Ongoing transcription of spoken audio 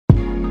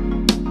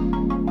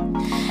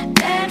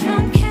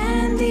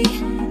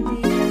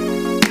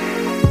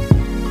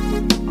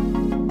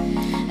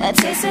a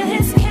taste of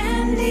his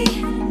candy.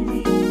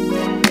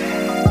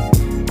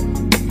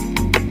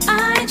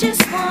 I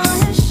just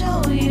wanna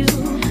show you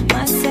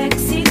my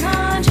sexy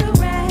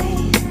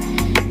lingerie.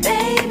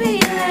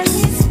 Baby, let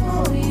me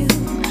spoil you.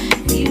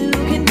 You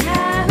can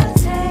have a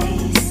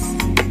taste.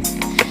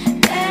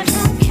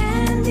 Bedroom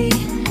candy,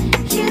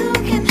 you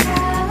can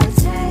have a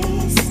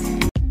taste.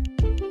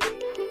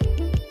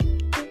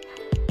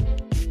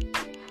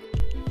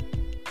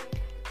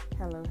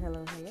 Hello.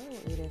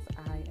 It is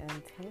I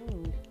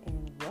Untamed,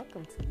 and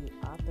welcome to the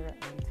Author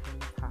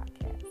Untamed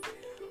podcast.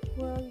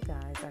 Well, you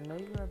guys, I know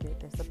you're a bit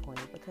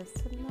disappointed because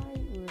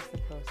tonight we were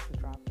supposed to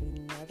drop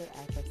another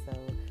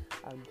episode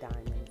of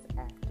Diamonds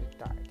After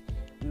Dark.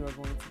 We were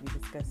going to be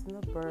discussing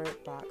the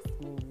Bird Box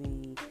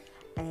movie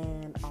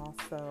and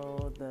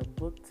also the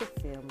book to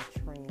film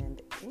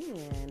trend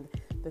and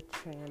the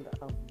trend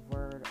of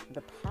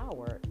the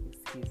power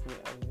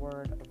of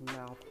word of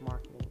mouth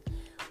marketing.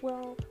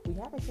 Well, we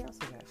haven't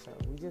canceled that show.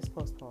 We just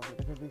postponed it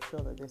because we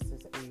feel that this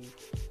is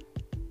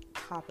a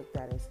topic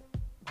that is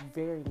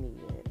very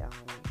needed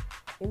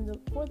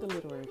for the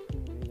literary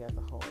community as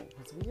a whole.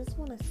 Because we just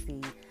want to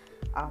see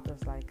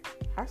authors like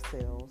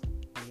ourselves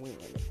win.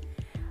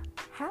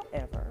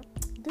 However,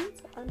 due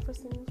to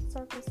unforeseen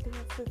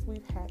circumstances,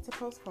 we've had to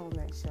postpone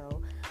that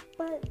show.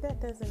 But that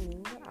doesn't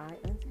mean that I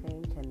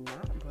Untamed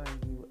cannot bring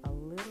you a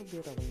little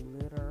bit of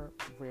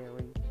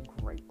literary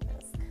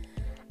greatness.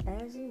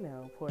 As you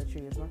know,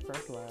 poetry is my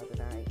first love,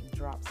 and I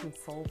dropped some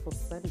soulful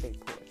Sunday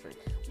poetry.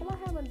 Well, I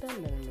haven't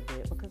done that in a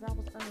bit because I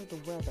was under the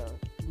weather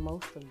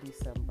most of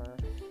December.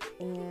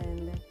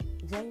 And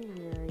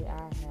January,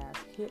 I have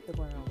hit the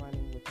ground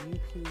running with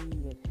UP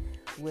and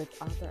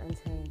with Author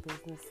Untamed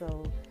business.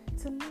 So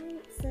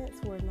tonight, since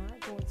we're not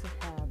going to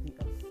have the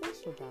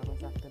official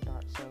Diamonds After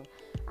Dark show,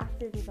 I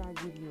figured I'd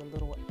give you a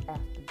little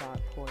After Dark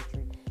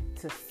poetry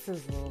to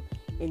sizzle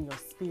in your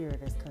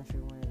spirit, as country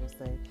women would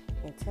say,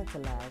 and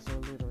tantalize your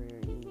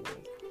literary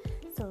ears.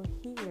 So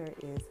here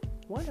is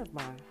one of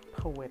my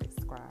poetic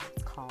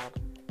scribes called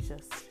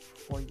Just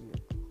For You.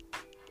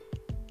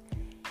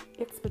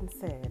 It's been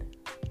said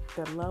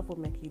that love will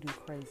make you do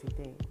crazy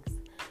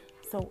things,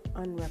 so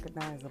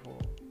unrecognizable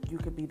you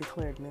could be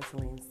declared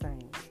mentally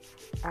insane.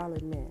 I'll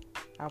admit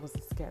I was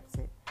a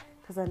skeptic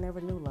because I never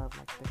knew love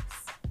like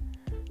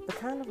this. The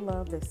kind of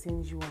love that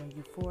sends you on a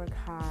euphoric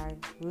high,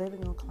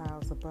 living on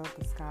clouds above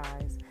the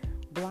skies,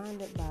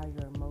 blinded by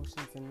your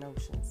emotions and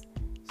notions.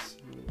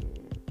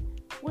 Shit.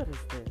 What is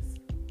this?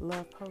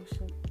 Love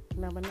potion?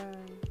 Number 9?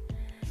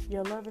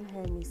 Your loving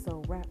had me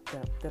so wrapped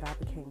up that I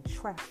became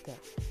trapped up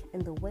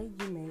in the way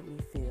you made me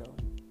feel.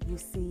 You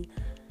see,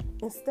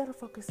 instead of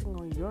focusing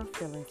on your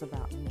feelings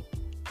about me,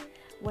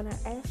 when I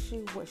asked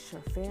you what's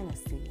your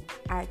fantasy,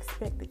 I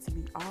expected to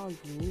be all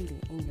you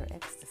needed in your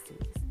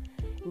ecstasies,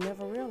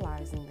 never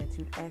realizing that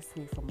you'd ask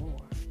me for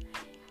more.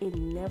 It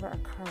never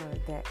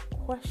occurred that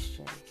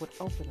question would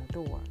open a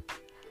door.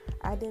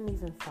 I didn't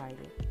even fight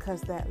it,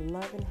 because that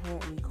loving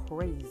had me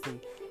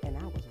crazy, and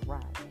I was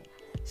riding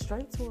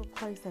straight to a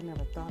place I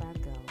never thought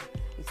I'd go,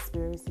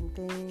 experiencing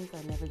things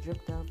I never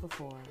dreamt of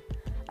before.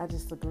 I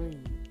just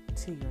agreed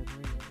to your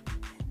greed,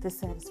 to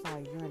satisfy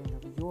a yearning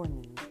of your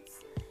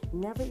needs,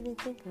 never even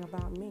thinking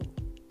about me.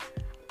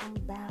 I'm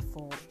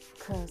baffled,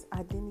 because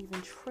I didn't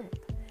even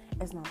trip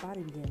as my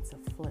body began to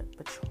flip,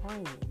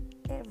 betraying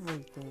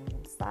everything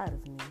inside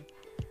of me.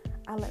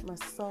 I let my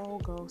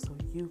soul go so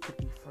you could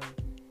be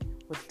free.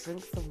 With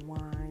drinks of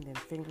wine and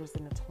fingers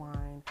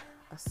intertwined,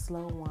 a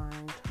slow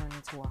wine turned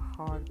into a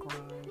hard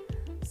grind,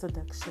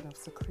 seduction of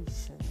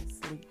secretions,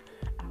 leap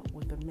out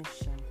with a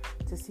mission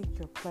to seek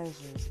your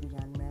pleasures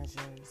beyond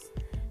measures.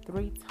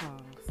 3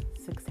 tongues,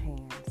 6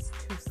 hands,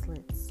 2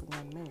 slits,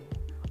 1 man.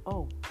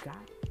 Oh,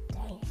 god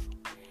damn.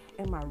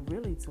 Am I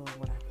really doing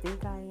what I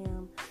think I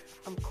am?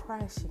 I'm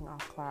crashing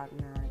off cloud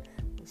 9.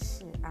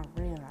 Shit, I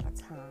ran out of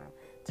time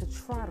to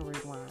try to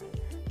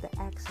rewind the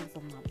actions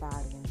of my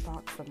body and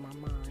thoughts of my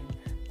mind.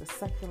 The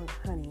succulent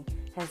honey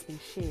has been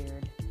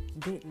shared,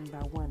 bitten by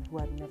one who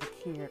I'd never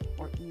cared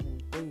or even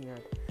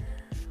dared.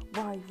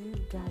 While you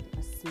got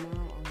a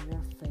smile on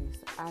your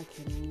face, I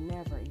can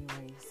never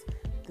erase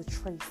the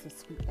trace of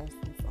sweet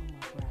essence on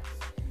my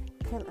breath.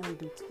 Can't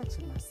undo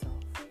touching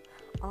myself,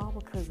 all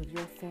because of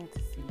your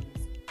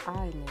fantasies.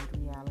 I made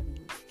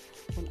realities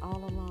when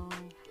all along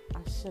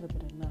I should have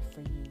been enough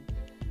for you.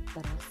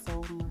 But I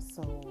sold my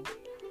soul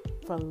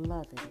for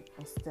loving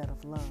instead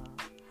of love,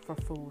 for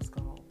fool's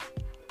gold,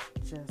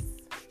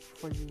 just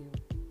for you.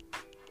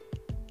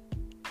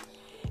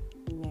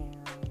 Now,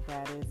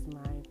 that is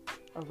my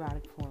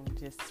erotic poem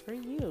just for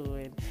you.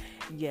 And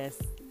yes,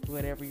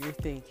 whatever you're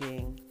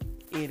thinking,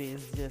 it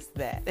is just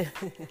that.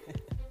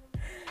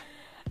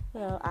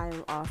 Well, I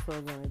am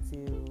also going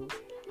to do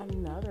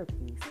another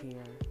piece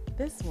here.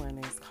 This one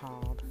is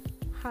called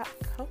Hot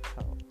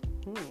Cocoa.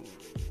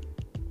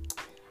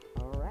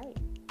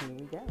 Here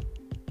we go.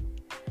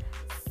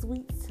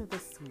 Sweet to the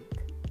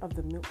sweet of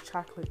the milk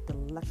chocolate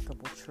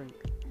delectable treat.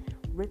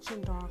 Rich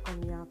and dark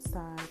on the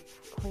outside,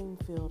 cream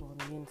filled on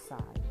the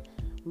inside.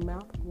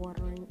 Mouth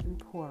watering and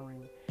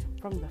pouring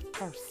from the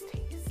first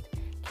taste.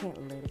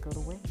 can't let it go to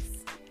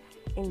waste.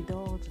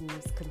 Indulge in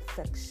this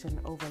confection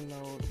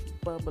overload,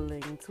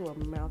 bubbling to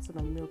a mountain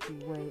of Milky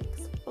Way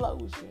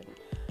explosion.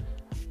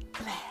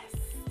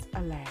 Blast,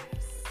 alas,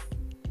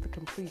 the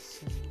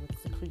completion with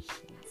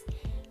secretions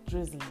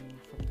drizzling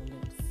from the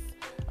lips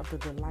of the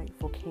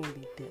delightful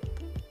candy dip.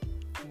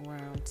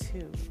 Round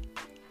 2.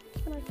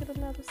 Can I get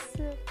another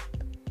sip?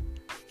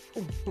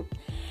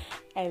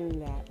 And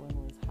that one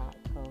was hot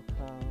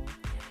cocoa.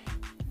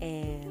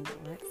 And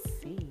let's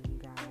see, you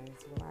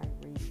guys, will I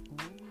read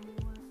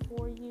more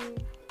for you?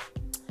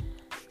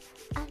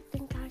 I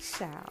think I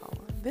shall.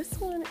 This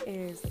one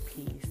is a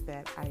piece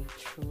that I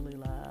truly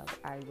love.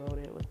 I wrote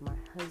it with my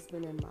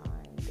husband in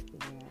mind,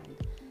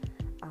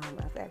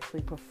 and I've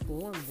actually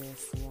performed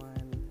this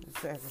one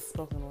as a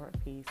spoken word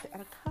piece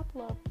at a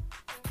couple of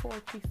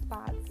poetry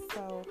spots,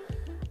 so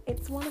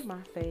it's one of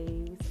my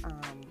faves.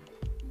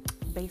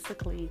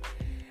 Basically,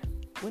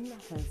 when my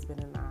husband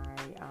and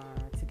I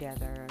are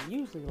together,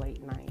 usually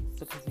late nights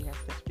because we have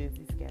such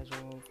busy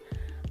schedules,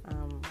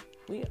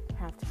 we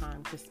have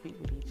time to speak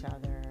with each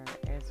other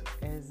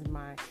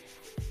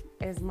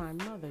as my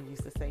mother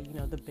used to say,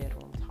 the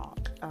bedroom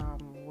talk,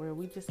 where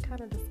we just kind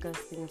of discuss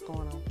things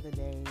going on for the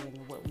day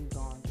and what we've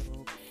gone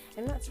through.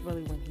 And that's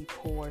really when he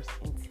pours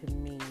into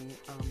me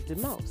the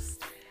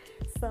most.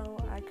 So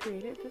I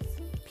created this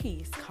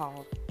piece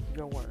called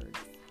Your Words.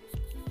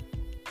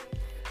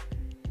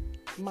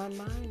 My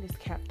mind is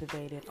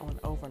captivated on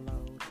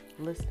overload,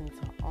 listening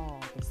to all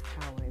this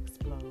power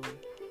explode,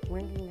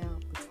 ringing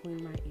out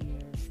between my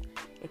ears.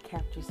 It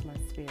captures my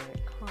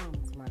spirit,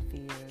 calms my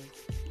fears,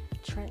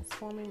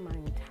 transforming my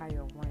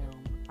entire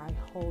realm. I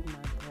hold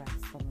my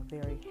breath from the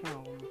very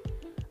helm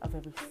of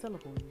every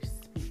syllable you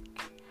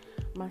speak.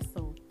 My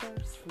soul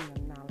thirsts from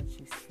the knowledge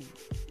you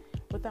seek.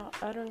 Without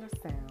uttering a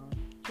sound,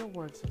 your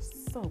words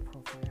are so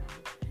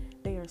profound.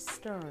 They are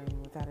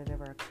stirring without it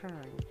ever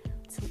occurring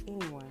to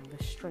anyone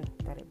the strength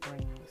that it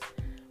brings.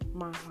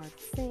 My heart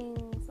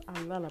sings a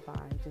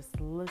lullaby just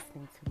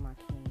listening to my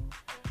king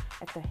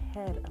at the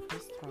head of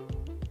his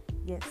throne,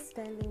 yet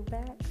standing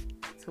back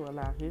to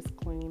allow his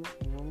queen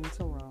room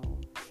to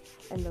roam.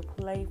 And the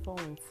playful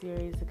and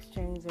serious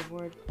exchange of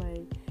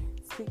wordplay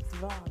speaks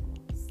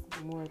volumes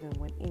more than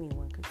what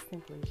anyone could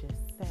simply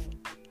just say.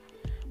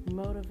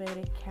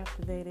 Motivated,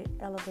 captivated,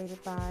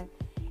 elevated by,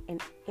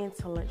 and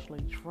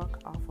intellectually drunk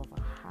off of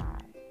a high,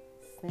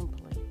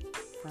 simply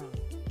from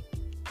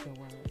your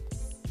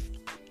words.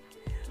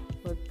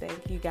 Well,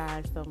 thank you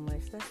guys so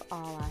much. That's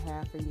all I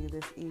have for you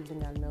this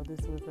evening. I know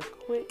this was a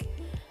quick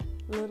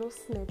little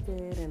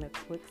snippet and a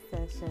quick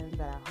session,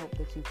 but I hope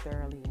that you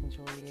thoroughly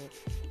enjoyed it,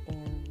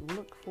 and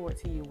look forward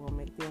to you. We'll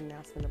make the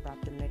announcement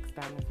about the next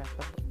Diamonds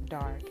After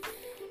Dark.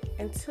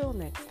 Until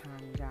next time,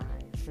 you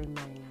guys,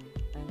 remain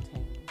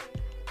untamed.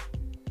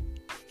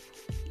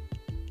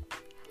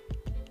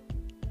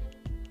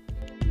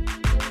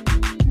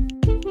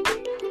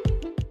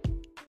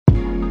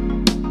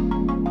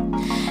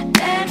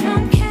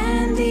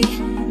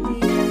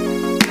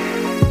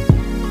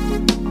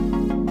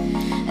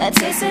 A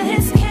taste of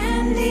his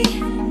candy.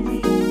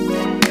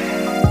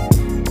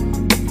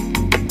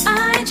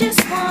 I just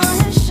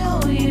wanna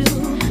show you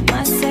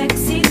my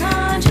sexy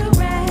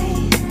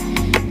lingerie.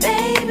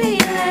 Baby,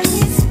 let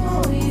me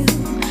spoil you.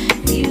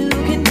 You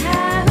can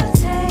have a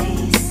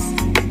taste.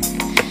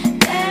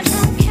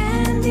 Bedroom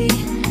candy.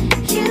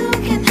 You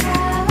can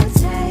have a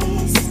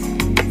taste.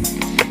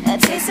 A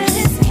taste of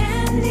his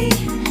candy.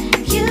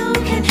 You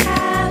can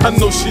have a I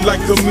know she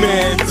like a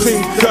man,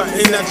 clean cut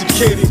and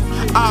educated.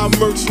 I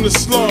emerged from the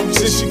slums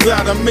and she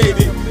glad I made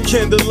it.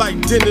 Candlelight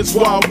dinners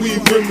while we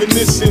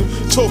reminiscing,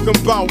 talking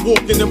about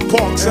walking in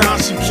parks and how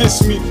she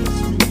kissed me.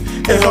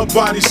 And her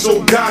body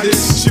so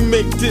goddess, she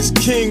make this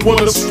king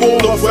wanna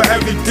fall over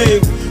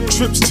everything.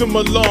 Trips to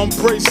Milan,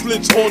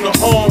 bracelets on her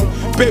arm.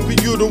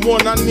 Baby, you the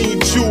one, I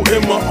need you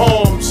in my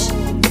arms.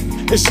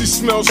 And she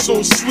smells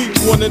so sweet,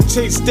 wanna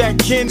taste that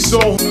candy, so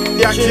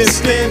yeah, I can't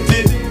stand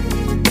it.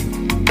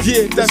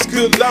 Yeah, that's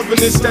good loving.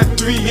 It's that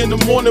 3 in the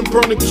morning,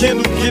 burn a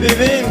candle, get it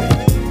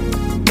in.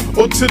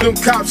 Or till them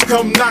cops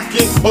come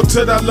knocking, or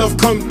till that love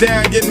come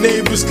down, your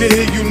neighbors can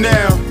hear you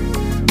now.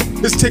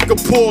 Let's take a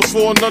pause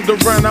for another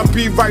round. I'll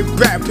be right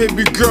back,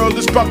 baby girl,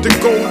 it's about to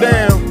go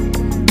down.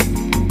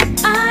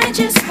 I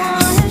just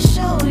wanna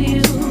show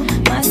you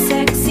my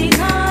sexy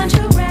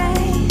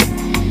lingerie.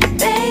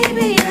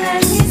 Baby,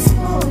 let me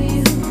spoil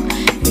you.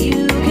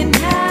 You can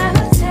have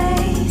a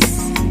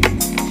taste.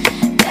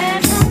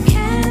 Bedroom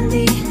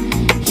candy.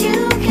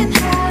 You can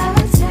have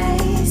a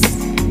taste.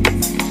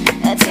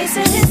 A taste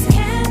of his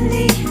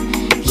candy.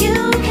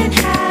 You can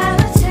have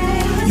a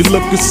taste. You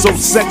looking so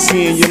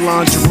sexy in your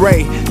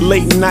lingerie.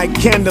 Late night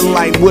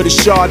candlelight with a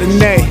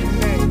Chardonnay.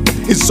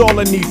 It's all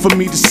I need for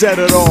me to set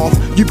it off.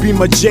 You be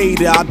my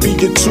Jada, I'll be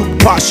your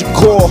Tupac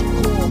Shakur.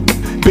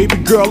 Baby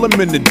girl, I'm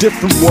in a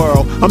different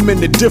world. I'm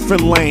in a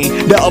different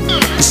lane. The up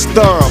is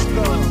thorough.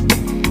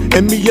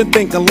 And me, you're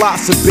thinking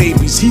lots of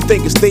babies. He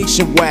thinking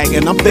station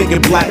wagon, I'm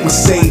thinking black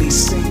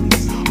Mercedes.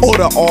 Or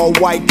the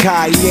all-white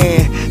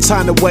Cayenne.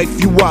 Time to wake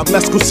you up,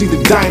 let's go see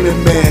the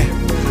Diamond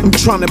Man. I'm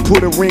trying to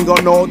put a ring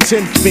on all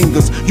 10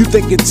 fingers. You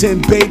thinking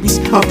 10 babies?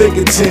 I'm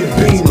thinking 10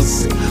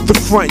 beamers. The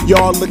front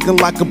yard looking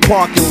like a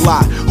parking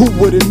lot. Who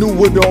would've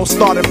knew it all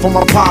started from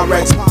a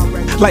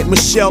Pyrex? Like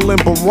Michelle and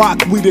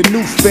Barack, we the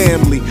new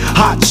family.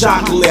 Hot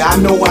chocolate, I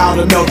know how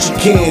to melt your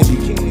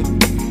candy.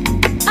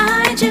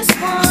 I just